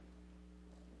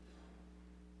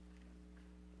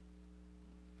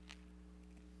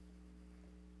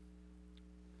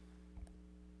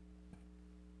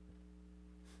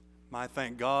I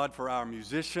thank God for our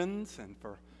musicians and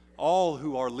for all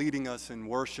who are leading us in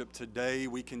worship today.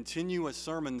 We continue a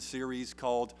sermon series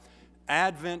called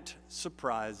Advent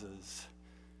Surprises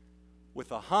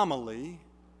with a homily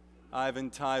I've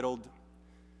entitled,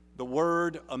 The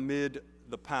Word Amid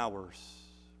the Powers.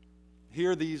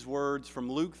 Hear these words from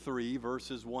Luke 3,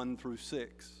 verses 1 through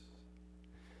 6.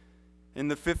 In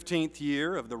the 15th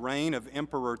year of the reign of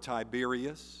Emperor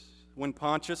Tiberius, when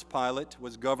Pontius Pilate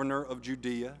was governor of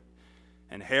Judea,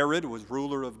 and Herod was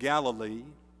ruler of Galilee,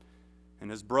 and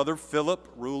his brother Philip,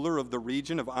 ruler of the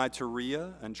region of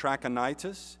Iturea and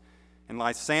Trachonitis, and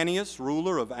Lysanias,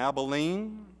 ruler of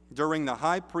Abilene, during the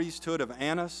high priesthood of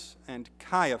Annas and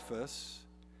Caiaphas,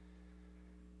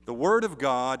 the word of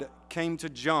God came to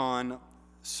John,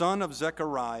 son of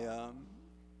Zechariah,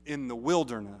 in the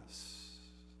wilderness.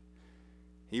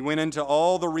 He went into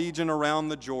all the region around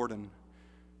the Jordan,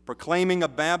 proclaiming a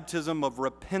baptism of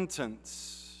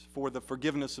repentance for the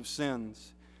forgiveness of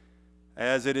sins,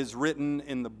 as it is written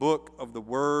in the book of the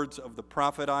words of the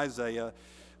prophet Isaiah,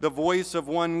 the voice of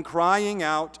one crying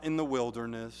out in the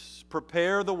wilderness,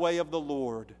 prepare the way of the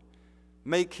Lord,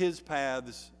 make his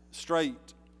paths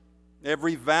straight.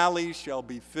 Every valley shall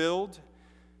be filled,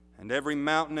 and every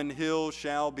mountain and hill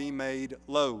shall be made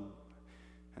low,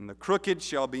 and the crooked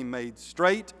shall be made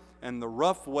straight, and the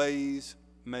rough ways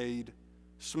made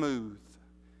smooth,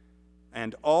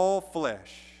 and all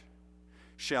flesh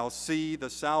shall see the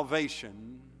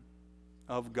salvation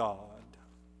of God.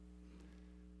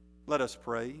 Let us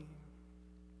pray.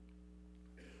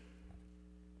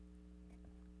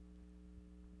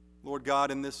 Lord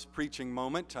God, in this preaching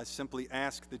moment, I simply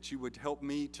ask that you would help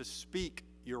me to speak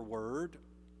your word.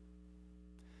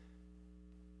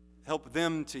 Help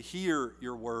them to hear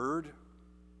your word.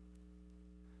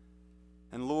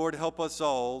 And Lord, help us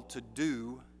all to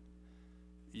do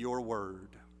your word.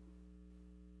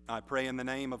 I pray in the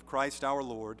name of Christ our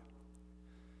Lord.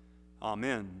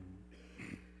 Amen.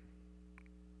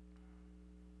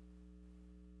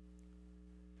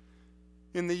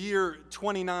 In the year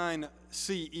 29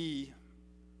 CE,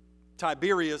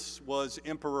 Tiberius was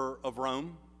emperor of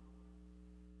Rome.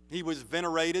 He was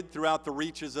venerated throughout the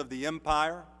reaches of the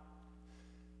empire.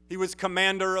 He was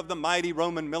commander of the mighty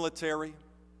Roman military.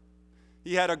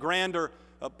 He had a grander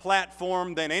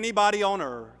platform than anybody on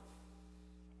earth.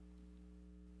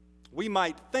 We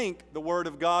might think the word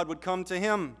of God would come to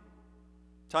him,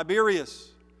 Tiberius,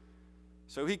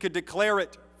 so he could declare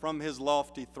it from his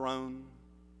lofty throne.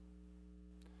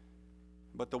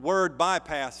 But the word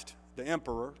bypassed the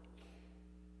emperor.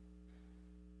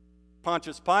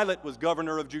 Pontius Pilate was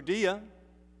governor of Judea.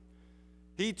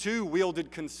 He too wielded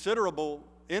considerable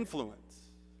influence.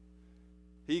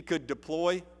 He could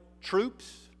deploy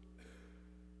troops.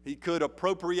 He could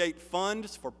appropriate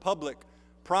funds for public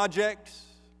projects.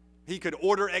 He could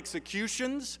order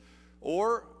executions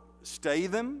or stay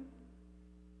them.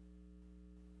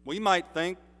 We might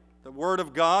think the word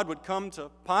of God would come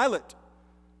to Pilate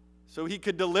so he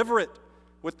could deliver it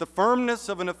with the firmness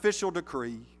of an official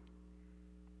decree.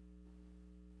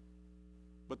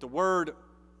 But the word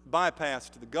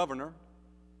bypassed the governor.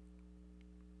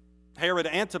 Herod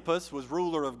Antipas was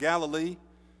ruler of Galilee.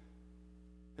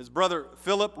 His brother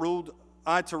Philip ruled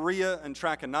Iturea and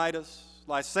Trachonitis.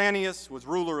 Lysanias was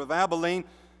ruler of Abilene,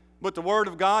 but the word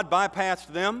of God bypassed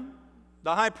them.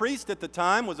 The high priest at the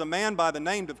time was a man by the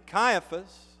name of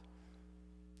Caiaphas,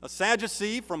 a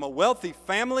Sadducee from a wealthy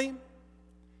family.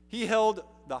 He held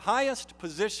the highest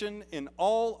position in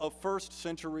all of first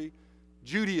century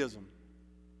Judaism.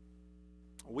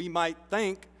 We might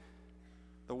think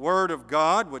the word of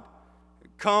God would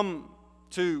come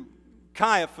to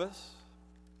Caiaphas,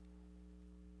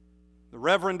 the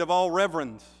reverend of all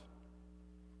reverends,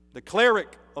 the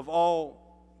cleric of all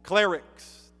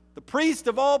clerics, the priest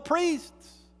of all priests,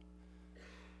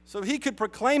 so he could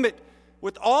proclaim it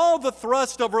with all the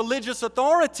thrust of religious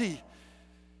authority.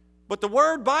 But the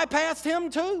word bypassed him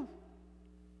too.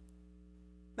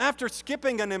 After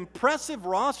skipping an impressive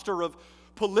roster of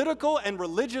political and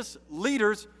religious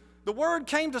leaders, the word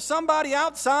came to somebody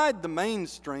outside the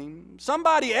mainstream,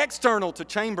 somebody external to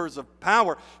chambers of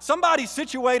power, somebody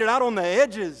situated out on the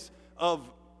edges of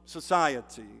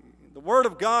society. The word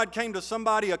of God came to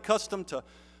somebody accustomed to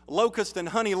locust and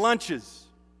honey lunches,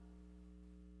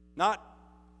 not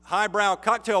highbrow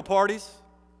cocktail parties.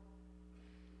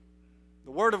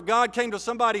 The word of God came to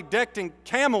somebody decked in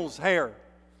camel's hair,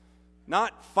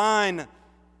 not fine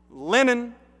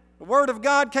linen. The word of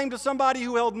God came to somebody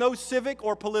who held no civic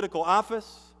or political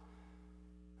office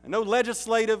and no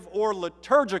legislative or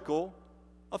liturgical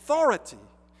authority.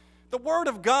 The word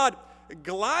of God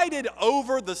glided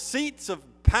over the seats of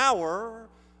power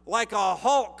like a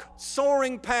hawk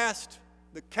soaring past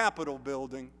the Capitol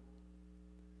building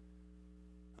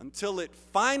until it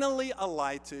finally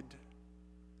alighted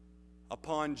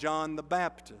upon John the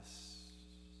Baptist.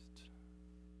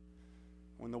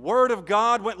 When the Word of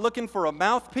God went looking for a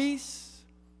mouthpiece,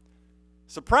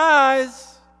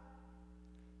 surprise,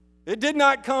 it did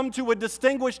not come to a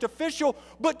distinguished official,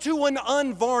 but to an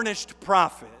unvarnished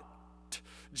prophet.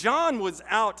 John was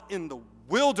out in the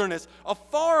wilderness, a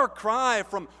far cry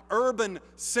from urban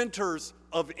centers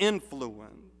of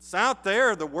influence. Out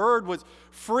there, the Word was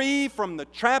free from the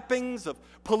trappings of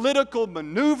political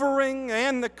maneuvering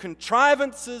and the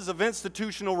contrivances of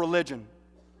institutional religion.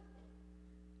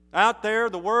 Out there,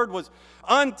 the Word was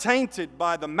untainted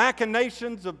by the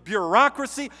machinations of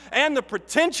bureaucracy and the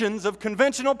pretensions of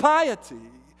conventional piety.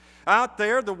 Out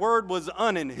there, the Word was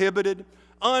uninhibited,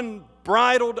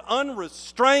 unbridled,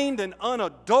 unrestrained, and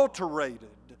unadulterated.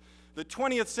 The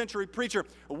 20th century preacher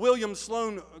William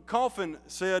Sloane Coffin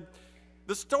said,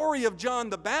 "The story of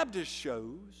John the Baptist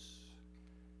shows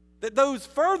that those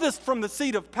furthest from the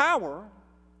seat of power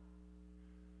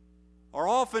are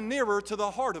often nearer to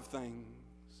the heart of things."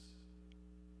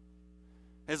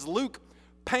 As Luke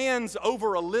pans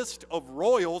over a list of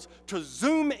royals to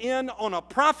zoom in on a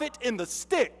prophet in the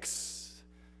sticks,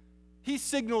 he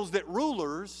signals that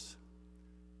rulers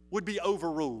would be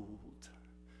overruled,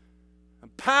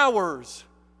 and powers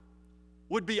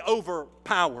would be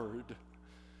overpowered,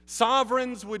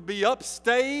 sovereigns would be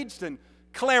upstaged, and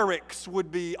clerics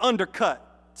would be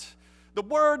undercut. The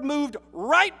Word moved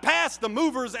right past the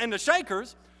movers and the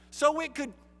shakers so it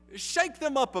could shake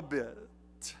them up a bit.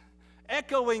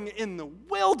 Echoing in the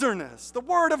wilderness, the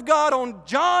Word of God on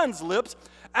John's lips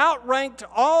outranked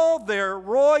all their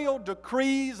royal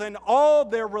decrees and all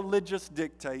their religious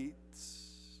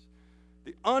dictates.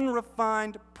 The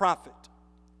unrefined prophet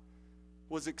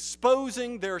was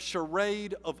exposing their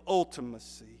charade of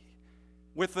ultimacy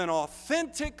with an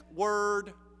authentic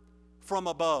word from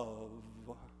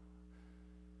above.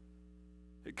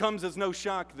 It comes as no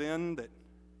shock then that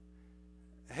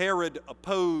Herod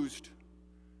opposed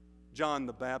John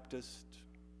the Baptist,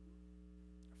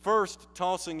 first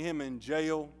tossing him in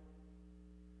jail,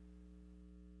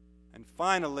 and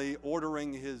finally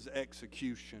ordering his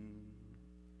execution.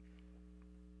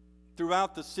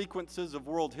 Throughout the sequences of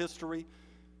world history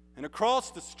and across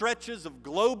the stretches of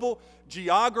global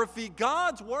geography,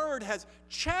 God's Word has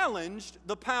challenged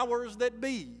the powers that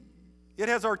be. It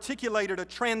has articulated a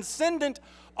transcendent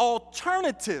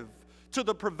alternative to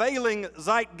the prevailing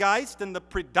zeitgeist and the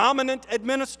predominant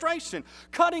administration,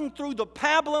 cutting through the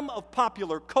pablum of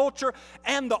popular culture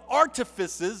and the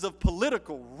artifices of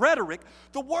political rhetoric.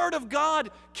 The Word of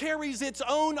God carries its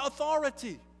own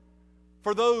authority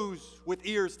for those with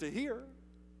ears to hear.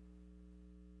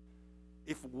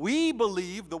 If we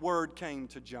believe the Word came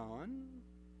to John,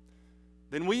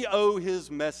 then we owe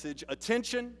his message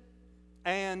attention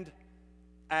and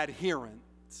adherence.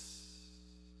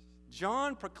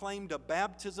 John proclaimed a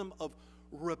baptism of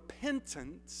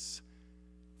repentance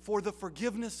for the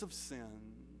forgiveness of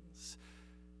sins.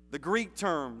 The Greek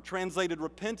term translated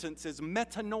repentance is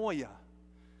metanoia,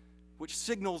 which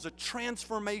signals a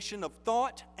transformation of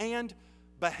thought and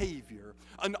behavior,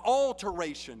 an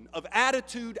alteration of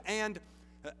attitude and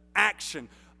action,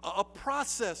 a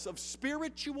process of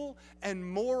spiritual and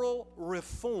moral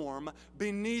reform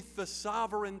beneath the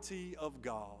sovereignty of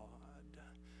God.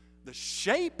 The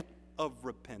shape of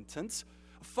repentance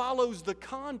follows the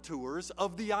contours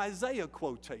of the Isaiah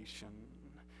quotation.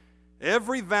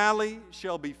 Every valley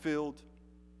shall be filled,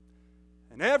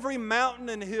 and every mountain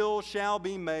and hill shall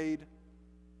be made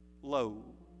low.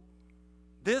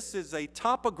 This is a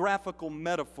topographical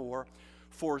metaphor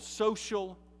for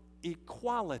social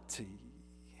equality.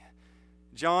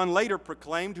 John later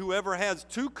proclaimed, "Whoever has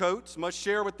 2 coats must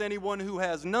share with anyone who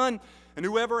has none, and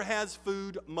whoever has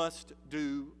food must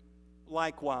do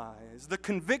likewise." The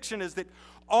conviction is that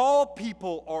all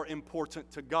people are important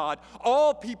to God.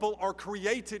 All people are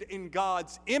created in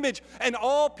God's image, and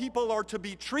all people are to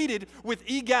be treated with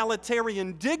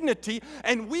egalitarian dignity,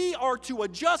 and we are to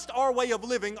adjust our way of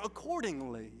living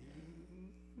accordingly.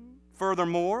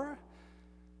 Furthermore,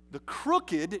 the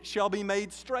crooked shall be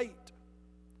made straight,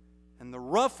 and the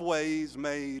rough ways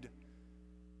made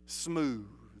smooth.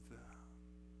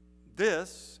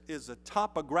 This is a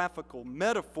topographical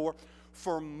metaphor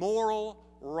for moral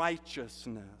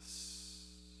righteousness.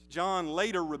 John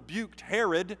later rebuked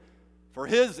Herod for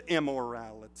his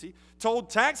immorality, told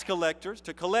tax collectors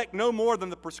to collect no more than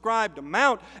the prescribed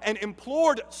amount, and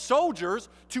implored soldiers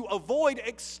to avoid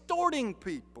extorting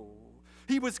people.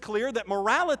 He was clear that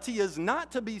morality is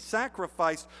not to be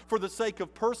sacrificed for the sake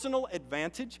of personal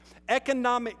advantage,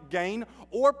 economic gain,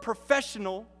 or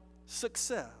professional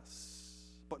success.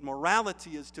 But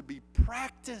morality is to be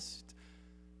practiced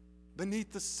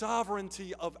beneath the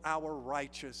sovereignty of our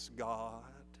righteous God.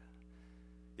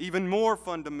 Even more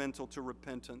fundamental to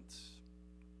repentance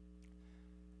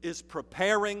is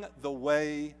preparing the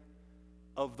way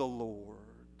of the Lord.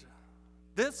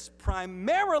 This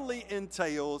primarily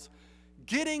entails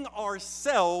getting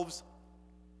ourselves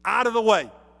out of the way.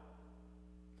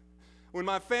 When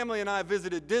my family and I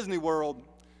visited Disney World,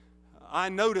 I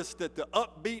noticed that the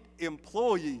upbeat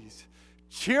employees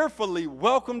cheerfully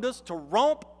welcomed us to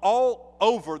romp all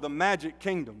over the Magic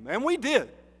Kingdom. And we did.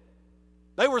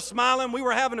 They were smiling. We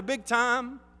were having a big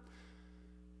time.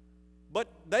 But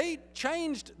they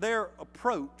changed their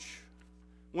approach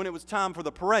when it was time for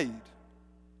the parade.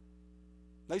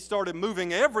 They started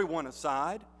moving everyone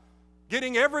aside,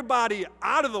 getting everybody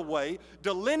out of the way,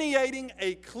 delineating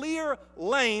a clear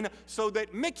lane so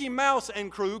that Mickey Mouse and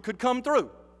crew could come through.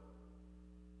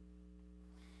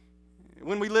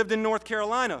 When we lived in North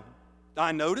Carolina,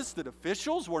 I noticed that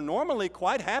officials were normally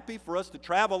quite happy for us to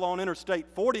travel on Interstate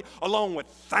 40 along with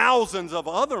thousands of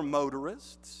other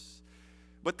motorists.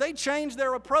 But they changed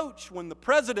their approach when the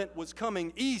president was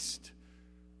coming east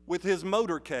with his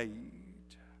motorcade.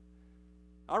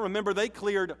 I remember they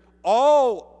cleared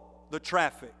all the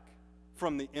traffic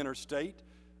from the interstate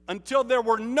until there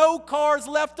were no cars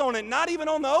left on it, not even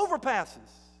on the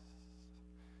overpasses.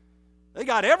 They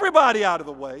got everybody out of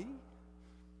the way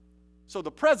so the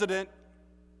president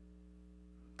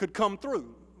could come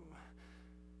through.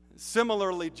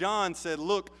 Similarly, John said,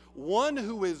 "Look, one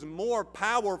who is more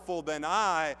powerful than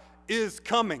I is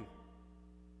coming.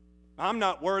 I'm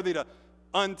not worthy to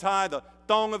untie the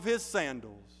thong of his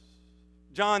sandals."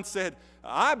 John said,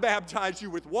 "I baptize you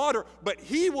with water, but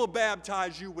he will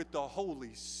baptize you with the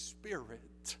Holy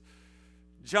Spirit."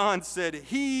 John said,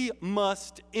 "He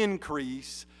must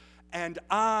increase, and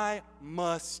I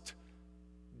must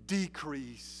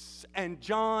decrease." And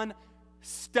John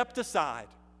stepped aside.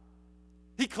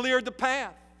 He cleared the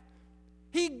path.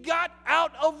 He got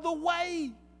out of the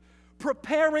way.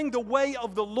 Preparing the way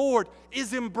of the Lord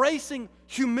is embracing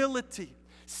humility,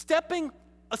 stepping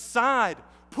aside,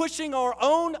 pushing our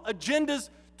own agendas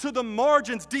to the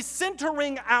margins,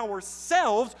 decentering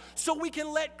ourselves so we can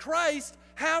let Christ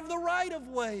have the right of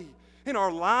way in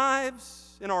our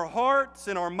lives, in our hearts,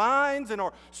 in our minds, in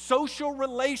our social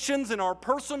relations, in our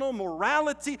personal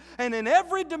morality, and in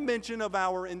every dimension of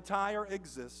our entire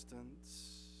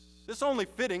existence. It's only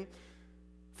fitting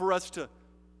for us to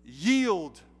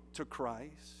yield to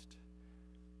Christ,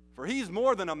 for He's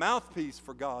more than a mouthpiece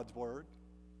for God's Word.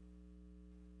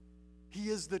 He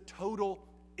is the total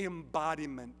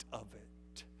embodiment of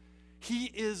it. He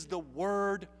is the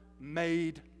Word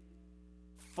made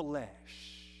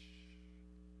flesh.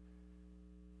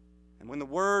 And when the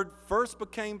Word first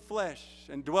became flesh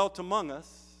and dwelt among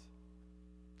us,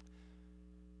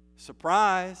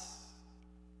 surprise,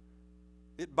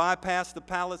 it bypassed the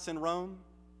palace in Rome,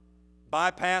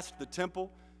 bypassed the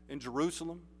temple in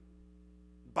Jerusalem,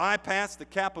 bypassed the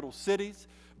capital cities,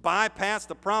 bypassed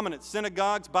the prominent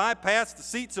synagogues, bypassed the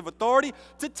seats of authority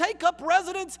to take up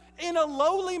residence in a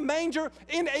lowly manger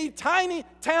in a tiny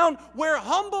town where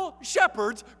humble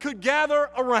shepherds could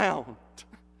gather around.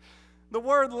 The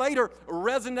word later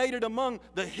resonated among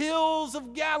the hills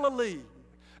of Galilee,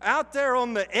 out there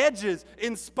on the edges,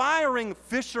 inspiring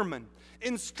fishermen,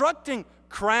 instructing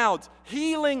crowds,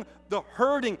 healing the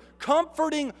hurting,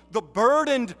 comforting the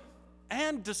burdened,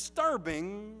 and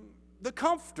disturbing the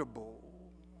comfortable.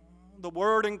 The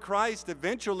Word in Christ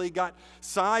eventually got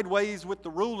sideways with the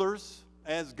rulers,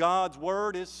 as God's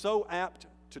Word is so apt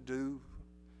to do.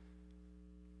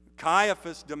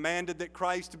 Caiaphas demanded that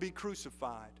Christ be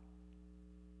crucified.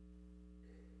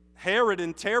 Herod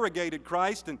interrogated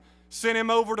Christ and sent him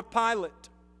over to Pilate.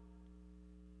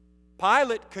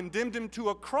 Pilate condemned him to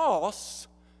a cross,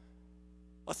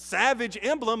 a savage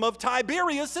emblem of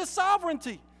Tiberius'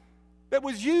 sovereignty that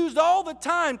was used all the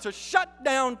time to shut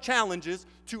down challenges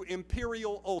to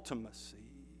imperial ultimacy.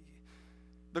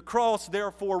 The cross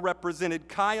therefore represented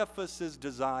Caiaphas'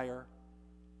 desire,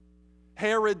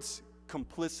 Herod's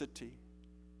complicity,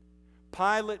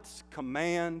 Pilate's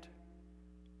command,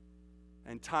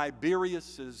 and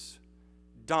Tiberius'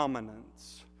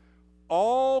 dominance,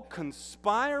 all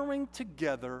conspiring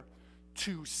together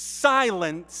to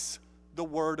silence the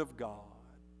Word of God.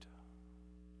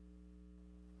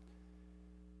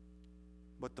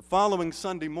 But the following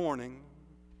Sunday morning,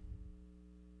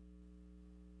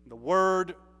 the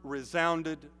Word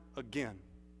resounded again.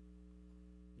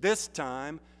 this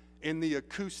time in the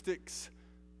acoustics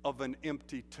of an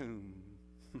empty tomb.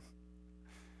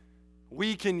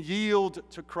 We can yield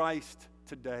to Christ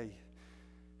today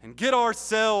and get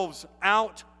ourselves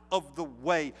out of the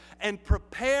way and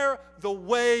prepare the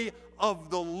way of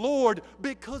the Lord,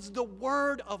 because the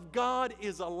Word of God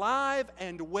is alive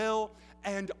and well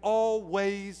and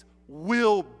always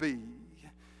will be.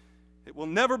 It will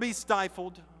never be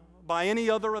stifled by any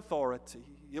other authority.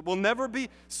 It will never be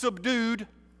subdued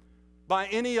by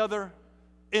any other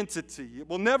entity. It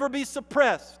will never be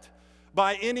suppressed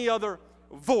by any other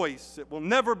voice. It will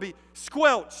never be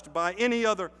squelched by any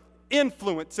other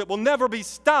influence. It will never be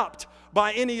stopped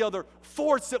by any other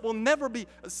force. It will never be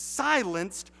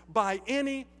silenced by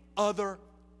any other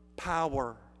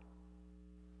power.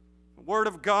 The Word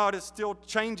of God is still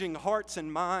changing hearts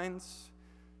and minds,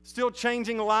 still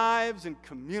changing lives and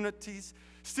communities,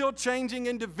 still changing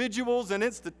individuals and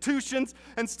institutions,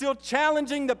 and still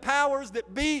challenging the powers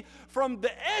that be from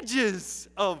the edges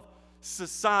of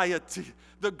society.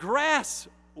 The grass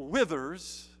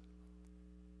withers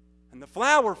and the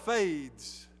flower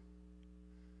fades,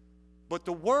 but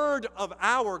the word of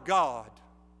our God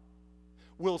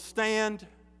will stand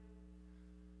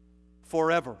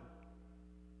forever.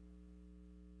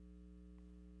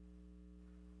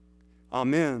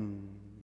 Amen.